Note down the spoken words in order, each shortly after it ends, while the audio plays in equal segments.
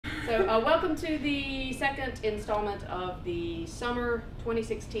Welcome to the second installment of the Summer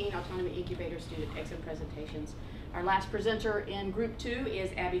 2016 Autonomy Incubator Student Exit Presentations. Our last presenter in Group 2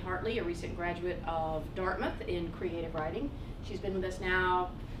 is Abby Hartley, a recent graduate of Dartmouth in creative writing. She's been with us now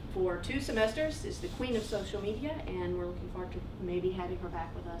for 2 semesters, is the queen of social media, and we're looking forward to maybe having her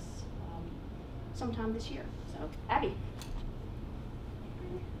back with us sometime this year. So, Abby.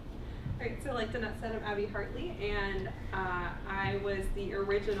 Alright, so like Danette said, I'm Abby Hartley, and I was the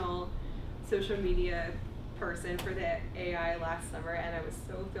original social media person for the AI last summer, and I was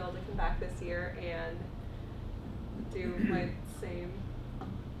so thrilled to come back this year and do my same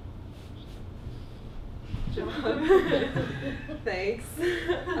job. Thanks.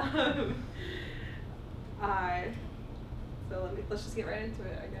 So let's just get right into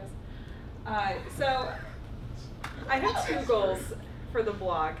it, I guess. So I have 2 goals for the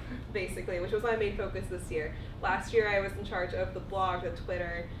blog, basically, which was my main focus this year. Last year I was in charge of the blog, the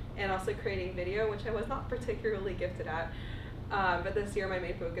Twitter, and also creating video, which I was not particularly gifted at. But this year my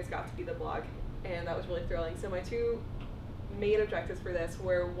main focus got to be the blog, and that was really thrilling. So my 2 main objectives for this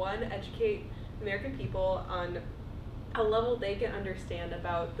were, 1, educate American people on a level they can understand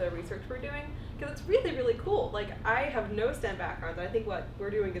about the research we're doing, because it's really, really cool. Like, I have no STEM background, and I think what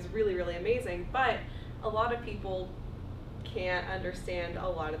we're doing is really, really amazing, but a lot of people can't understand a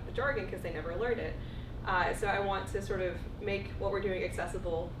lot of the jargon because they never learned it. So I want to sort of make what we're doing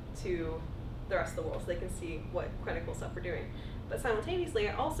accessible to the rest of the world so they can see what kind of cool stuff we're doing. But simultaneously,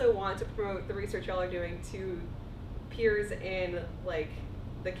 I also want to promote the research y'all are doing to peers in like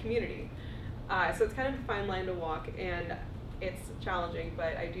the community. So it's kind of a fine line to walk, and it's challenging,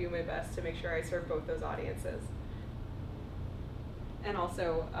 but I do my best to make sure I serve both those audiences. And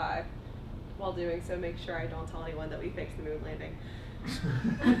also, while doing so, make sure I don't tell anyone that we fixed the moon landing.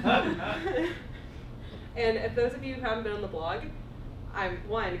 And if those of you who haven't been on the blog, I'm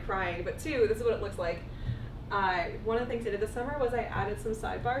 1, crying, but 2, this is what it looks like. One of the things I did this summer was I added some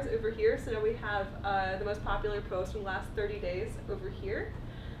sidebars over here, so now we have the most popular post from the last 30 days over here.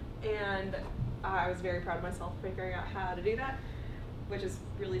 And I was very proud of myself for figuring out how to do that, which is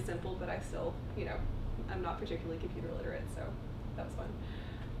really simple, but I still, you know, I'm not particularly computer literate, so that was fun.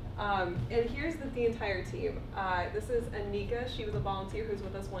 And here's the entire team. This is Anika. She was a volunteer who's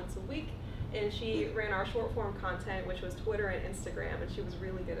with us once a week, and she ran our short form content, which was Twitter and Instagram, and she was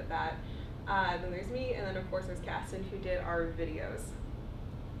really good at that. Then there's me, and then of course there's Caston, who did our videos.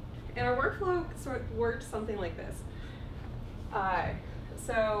 And our workflow sort of worked something like this.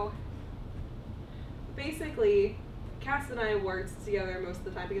 So basically, Cass and I worked together most of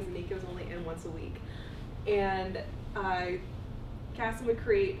the time because Anika was only in once a week. And Caston would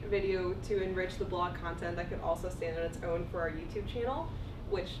create video to enrich the blog content that could also stand on its own for our YouTube channel,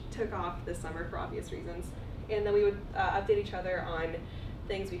 which took off this summer for obvious reasons. And then we would update each other on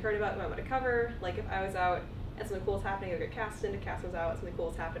things we heard about, we might want to cover. Like if I was out and something cool was happening, I'd go get Caston. If Caston was out and something cool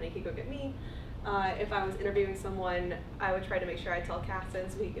was happening, he'd go get me. If I was interviewing someone, I would try to make sure I tell Caston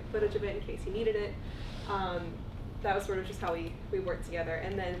so he could get footage of it in case he needed it. That was sort of just how we worked together.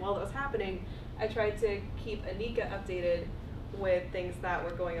 And then while that was happening, I tried to keep Anika updated with things that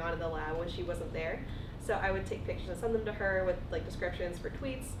were going on in the lab when she wasn't there. So I would take pictures and send them to her with like descriptions for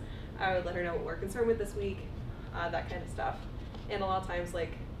tweets. I would let her know what we're concerned with this week, that kind of stuff. And a lot of times,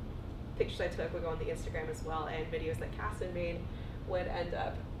 like, pictures I took would go on the Instagram as well, and videos that Caston made would end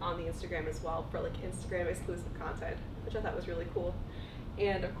up on the Instagram as well for like Instagram exclusive content, which I thought was really cool.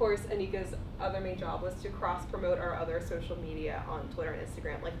 And of course, Anika's other main job was to cross promote our other social media on Twitter and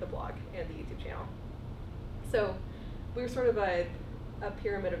Instagram, like the blog and the YouTube channel. So we were sort of a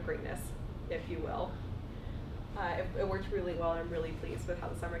pyramid of greatness, if you will. It worked really well, and I'm really pleased with how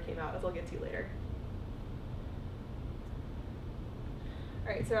the summer came out, as I'll get to later.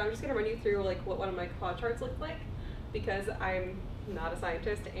 Alright, so I'm just going to run you through like what one of my quad charts looked like, because I'm not a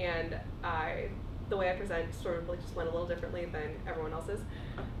scientist, and the way I present sort of like just went a little differently than everyone else's.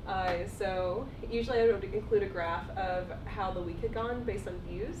 So usually I would include a graph of how the week had gone based on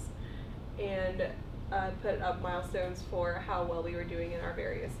views, and put up milestones for how well we were doing in our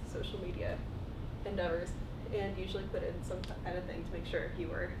various social media endeavors, and usually put in some kind of thing to make sure you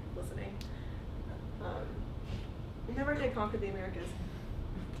were listening. Never did conquer the Americas.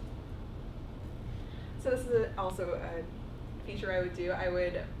 So this is also a feature I would do. I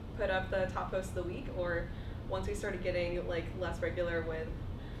would put up the top post of the week, or once we started getting like less regular with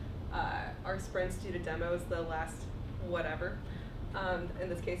our sprints due to demos, the last whatever. In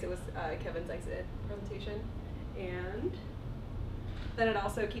this case, it was Kevin's exit presentation. And then I'd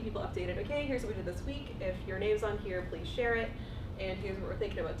also keep people updated. Okay, here's what we did this week. If your name's on here, please share it. And here's what we're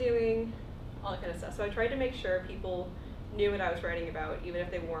thinking about doing, all that kind of stuff. So I tried to make sure people knew what I was writing about, even if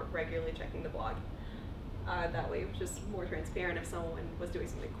they weren't regularly checking the blog. That way it was just more transparent. If someone was doing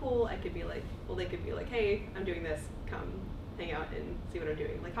something cool, I could be like, well, they could be like, hey, I'm doing this, come hang out and see what I'm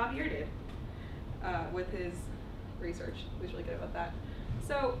doing, like Javier did with his research. He was really good about that.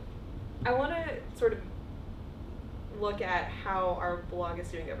 So I want to sort of look at how our blog is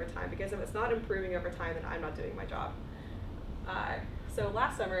doing over time, because if it's not improving over time, then I'm not doing my job. So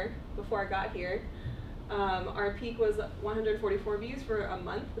last summer, before I got here, our peak was 144 views for a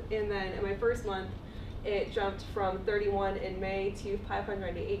month, and then in my first month, it jumped from 31 in May to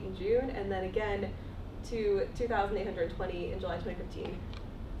 598 in June, and then again to 2,820 in July 2015.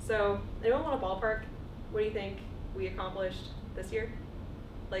 So anyone want a ballpark? What do you think we accomplished this year?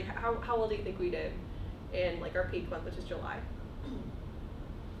 Like how well do you think we did in like our peak month, which is July?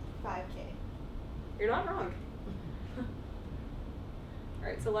 5K. You're not wrong. All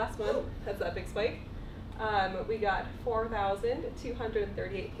right, so last month, that's that big spike. We got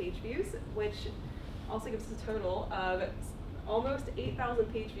 4,238 page views, which also gives us a total of almost 8,000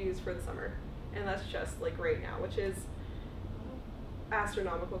 page views for the summer. And that's just like right now, which is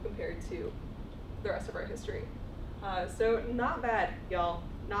astronomical compared to the rest of our history. So not bad, y'all.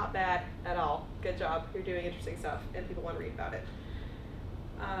 Not bad at all. Good job. You're doing interesting stuff and people want to read about it.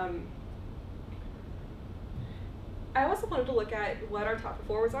 I also wanted to look at what our top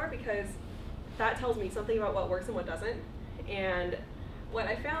performers are, because that tells me something about what works and what doesn't. And what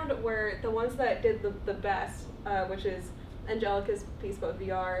I found were the ones that did the best, which is Angelica's piece about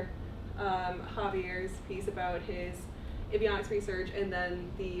VR, Javier's piece about his avionics research, and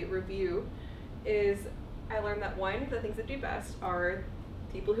then the review, is I learned that one, the things that do best are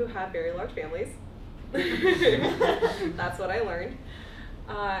people who have very large families. That's what I learned.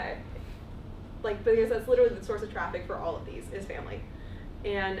 Like, because that's literally the source of traffic for all of these is family.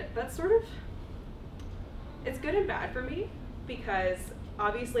 And that's sort of, it's good and bad for me, because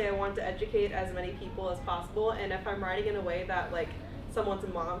obviously I want to educate as many people as possible, and if I'm writing in a way that like someone's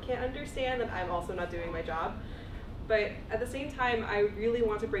mom can't understand, then I'm also not doing my job. But at the same time, I really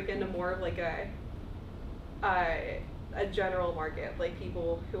want to break into more of like a general market, like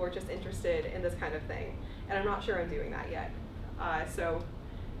people who are just interested in this kind of thing. And I'm not sure I'm doing that yet. So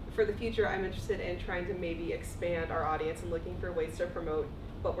for the future, I'm interested in trying to maybe expand our audience and looking for ways to promote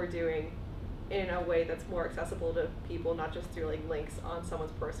what we're doing in a way that's more accessible to people, not just through like links on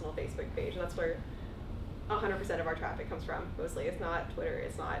someone's personal Facebook page. And that's where 100% of our traffic comes from, mostly. It's not Twitter,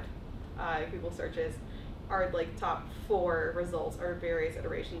 it's not Google searches. Our like top 4 results are various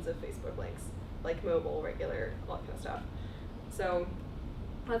iterations of Facebook links, like mobile, regular, all that kind of stuff. So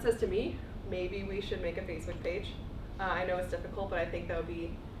that says to me, maybe we should make a Facebook page. I know it's difficult, but I think that would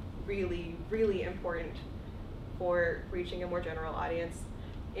be really, really important for reaching a more general audience,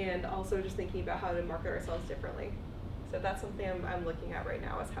 and also just thinking about how to market ourselves differently. So that's something I'm looking at right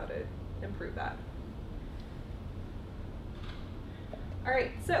now, is how to improve that. All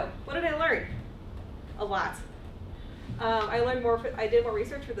right, so what did I learn? A lot. I did more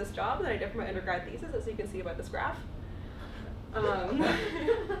research for this job than I did for my undergrad thesis, as you can see by this graph.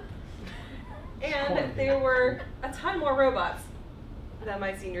 And there were a ton more robots than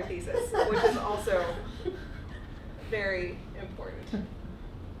my senior thesis, which is also very important.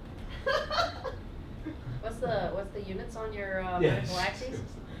 What's the units on your vertical axes?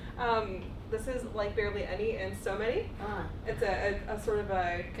 This is like barely any and so many. Ah. It's a sort of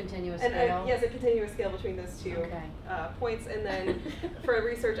a continuous scale. Yes, a continuous scale between those two points. And then for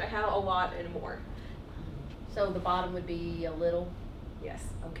research, I have a lot and more. So the bottom would be a little? Yes.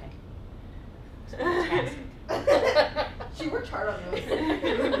 Okay. She worked hard on those.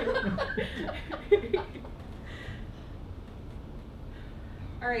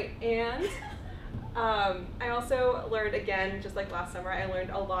 All right, and I also learned, again, just like last summer, I learned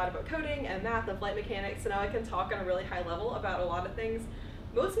a lot about coding and math and flight mechanics, so now I can talk on a really high level about a lot of things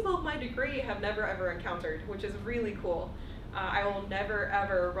most people with my degree have never ever encountered, which is really cool. I will never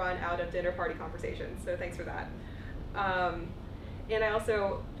ever run out of dinner party conversations, so thanks for that. And I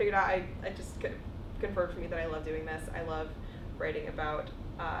also figured out, I just confirmed for me that I love doing this. I love writing about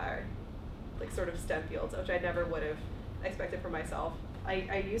like sort of STEM fields, which I never would have expected for myself.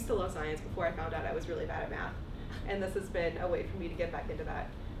 I used to love science before I found out I was really bad at math, and this has been a way for me to get back into that.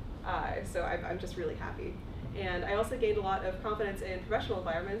 So I'm just really happy. And I also gained a lot of confidence in professional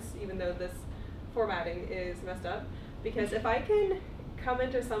environments, even though this formatting is messed up, because if I can come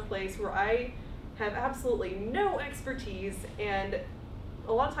into some place where I have absolutely no expertise and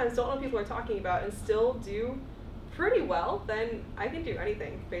a lot of times don't know what people are talking about and still do pretty well, then I can do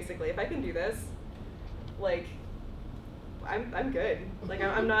anything, basically. If I can do this, like, I'm good. Like,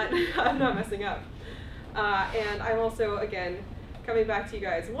 I'm not I'm not messing up. And I'm also, again, coming back to you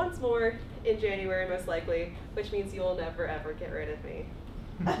guys once more in January, most likely, which means you will never, ever get rid of me.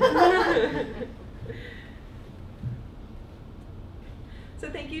 So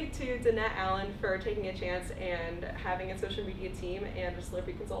thank you to Danette Allen for taking a chance and having a social media team and a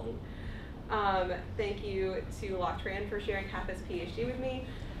Slurpee consultant. Thank you to Locke Tran for sharing half his PhD with me.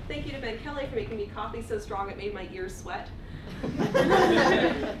 Thank you to Ben Kelly for making me coffee so strong it made my ears sweat. That's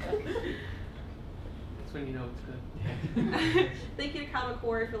when you know it's good. Thank you to Kyle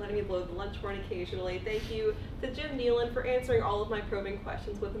McCoy for letting me blow the lunch horn occasionally. Thank you to Jim Nealon for answering all of my probing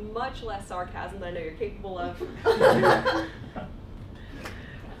questions with much less sarcasm than I know you're capable of.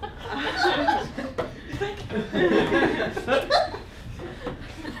 I'm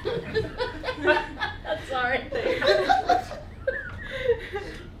sorry.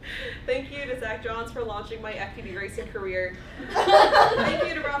 Thank you to Zach Johns for launching my FTD racing career. Thank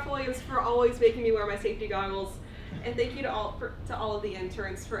you to Ralph Williams for always making me wear my safety goggles. And thank you to all of the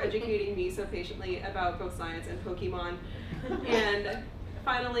interns for educating me so patiently about both science and Pokemon. And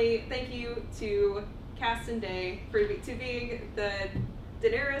finally, thank you to Caston Day for being the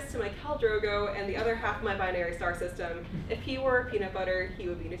Daenerys to my Khal Drogo and the other half of my binary star system. If he were peanut butter, he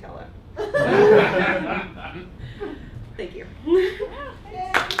would be Nutella. Thank you.